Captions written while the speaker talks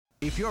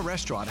If your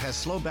restaurant has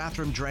slow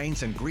bathroom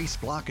drains and grease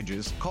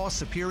blockages, call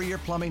Superior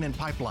Plumbing and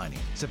Pipelining.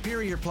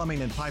 Superior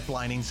Plumbing and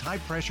Pipelining's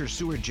high-pressure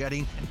sewer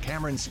jetting and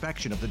camera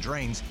inspection of the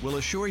drains will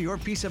assure your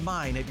peace of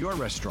mind at your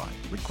restaurant.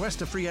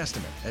 Request a free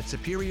estimate at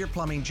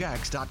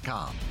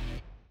SuperiorPlumbingJacks.com.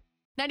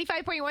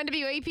 95.1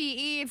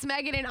 WAPE, it's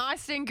Megan and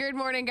Austin. Good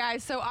morning,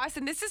 guys. So,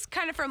 Austin, this is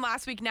kind of from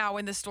last week now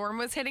when the storm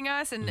was hitting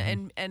us,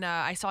 and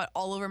I saw it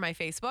all over my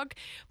Facebook.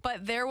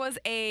 But there was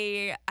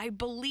I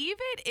believe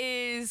it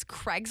is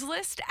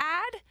Craigslist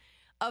ad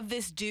of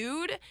this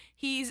dude.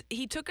 He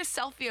took a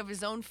selfie of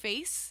his own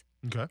face.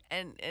 Okay.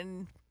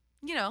 And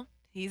you know,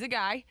 he's a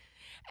guy.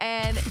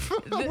 And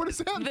What does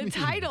that mean? The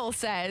title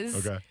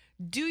says, Okay.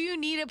 "Do you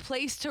need a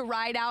place to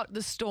ride out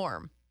the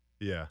storm?"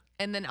 Yeah.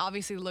 And then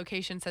obviously the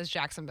location says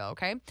Jacksonville,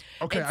 okay?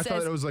 Okay, I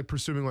thought it was like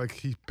presuming like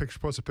he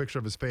posts a picture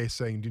of his face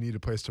saying, "Do you need a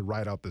place to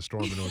ride out the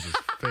storm?" And it was his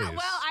face.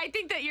 Well, I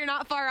think that you're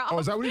not far off. Oh,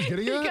 is that what he's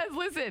getting at? Because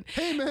listen,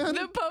 Hey, man.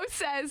 The post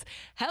says,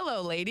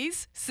 "Hello,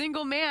 ladies.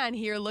 Single man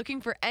here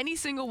looking for any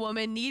single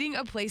woman needing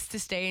a place to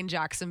stay in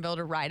Jacksonville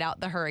to ride out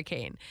the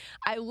hurricane.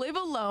 I live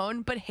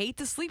alone, but hate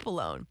to sleep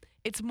alone.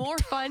 It's more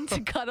fun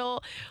to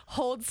cuddle,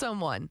 hold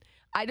someone.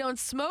 I don't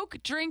smoke,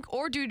 drink,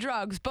 or do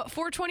drugs, but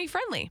 420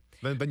 friendly."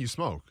 Then you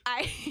smoke.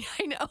 I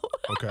know.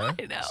 Okay.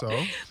 I know. So?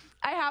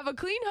 I have a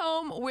clean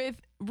home with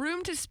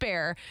room to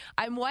spare.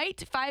 I'm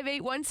white,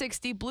 5'8",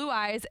 160, blue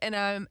eyes, and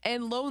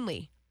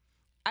lonely.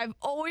 I've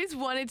always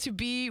wanted to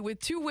be with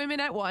two women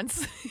at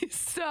once,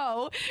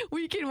 so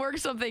we can work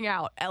something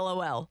out.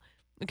 LOL.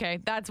 Okay,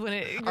 that's when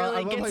it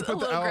really gets like a put the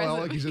little LOL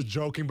aggressive. like he's just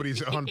joking, but he's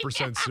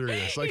 100%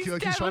 serious. Like he's he's trying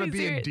to definitely be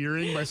serious.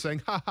 endearing by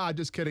saying, "Ha,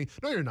 just kidding."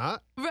 No, you're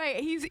not. Right.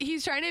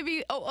 He's trying to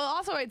be. Oh,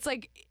 also, it's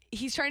like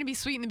he's trying to be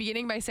sweet in the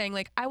beginning by saying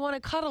like, "I want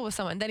to cuddle with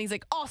someone." Then he's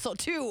like, "Also,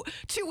 two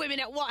women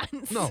at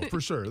once." No,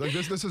 for sure. Like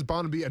this is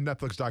bound to be a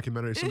Netflix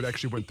documentary. Somebody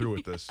actually went through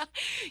with this.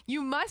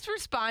 You must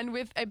respond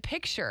with a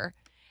picture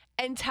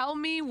and tell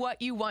me what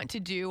you want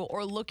to do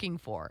or looking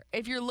for.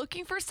 If you're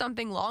looking for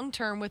something long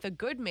term with a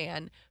good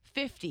man,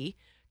 50,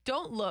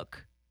 don't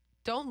look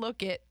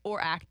it or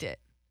act it.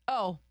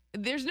 Oh,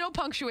 there's no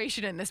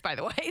punctuation in this, by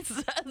the way.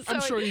 So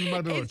I'm sure you might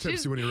have been a little it's tipsy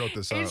just- when you wrote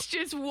this out. It's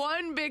just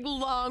one big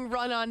long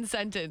run-on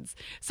sentence.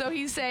 So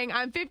he's saying,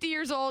 "I'm 50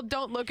 years old,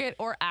 don't look it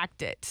or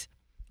act it.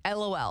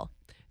 LOL.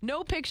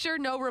 No picture,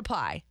 no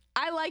reply.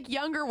 I like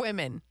younger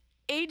women.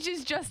 Age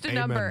is just a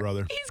Amen, number."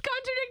 brother. He's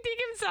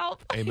contradicting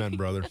himself. Amen,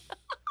 brother.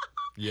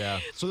 Yeah.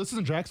 So this is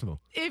in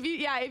Jacksonville. If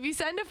you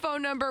send a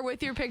phone number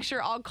with your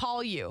picture, I'll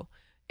call you.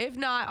 If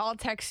not, I'll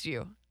text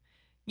you.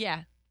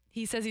 Yeah.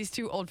 He says he's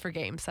too old for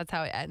games. That's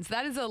how it ends.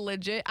 That is a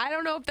legit. I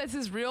don't know if this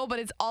is real, but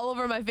it's all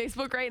over my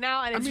Facebook right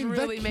now, and it's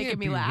really that making can't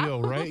me be laugh.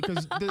 real, right?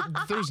 Because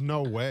there's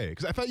no way.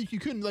 Because I thought you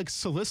couldn't like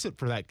solicit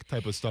for that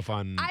type of stuff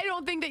on. I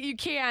don't think that you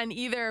can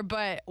either,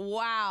 but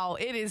wow,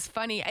 it is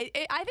funny. I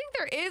think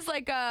there is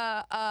like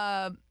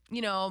a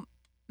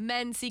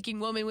men seeking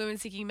women, women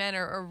seeking men,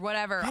 or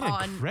whatever That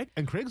on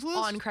Craigslist.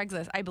 on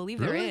Craigslist. I believe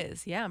Really? there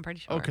is. Yeah, I'm pretty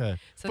sure. Okay.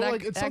 So but that,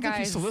 like it that sounds like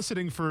he's guy's-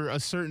 soliciting for a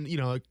certain,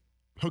 like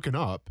hooking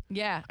up.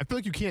 Yeah. I feel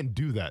like you can't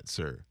do that,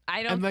 sir.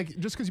 I don't- And like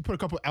just because you put a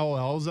couple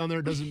LLs on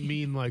there doesn't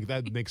mean like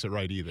that makes it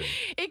right either.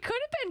 It could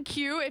have been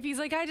cute if he's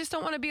like, "I just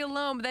don't want to be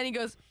alone," but then he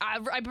goes,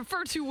 I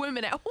prefer two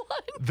women at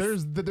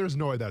once. There's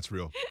no way that's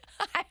real.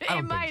 It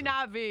think might so.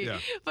 not be, Yeah.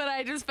 but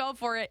I just fell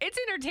for it. It's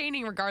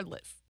entertaining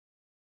regardless.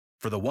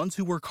 For the ones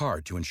who work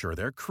hard to ensure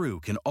their crew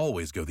can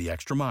always go the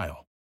extra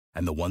mile,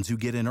 and the ones who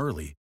get in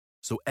early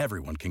so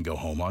everyone can go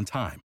home on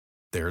time,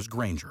 there's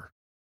Grainger,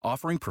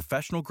 offering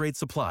professional-grade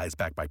supplies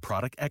backed by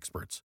product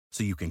experts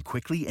so you can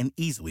quickly and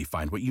easily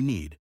find what you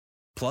need.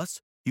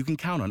 Plus, you can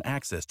count on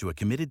access to a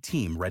committed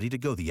team ready to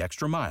go the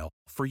extra mile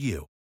for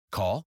you.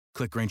 Call,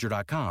 click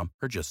Grainger.com,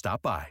 or just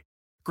stop by.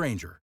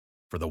 Grainger,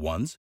 for the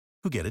ones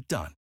who get it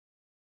done.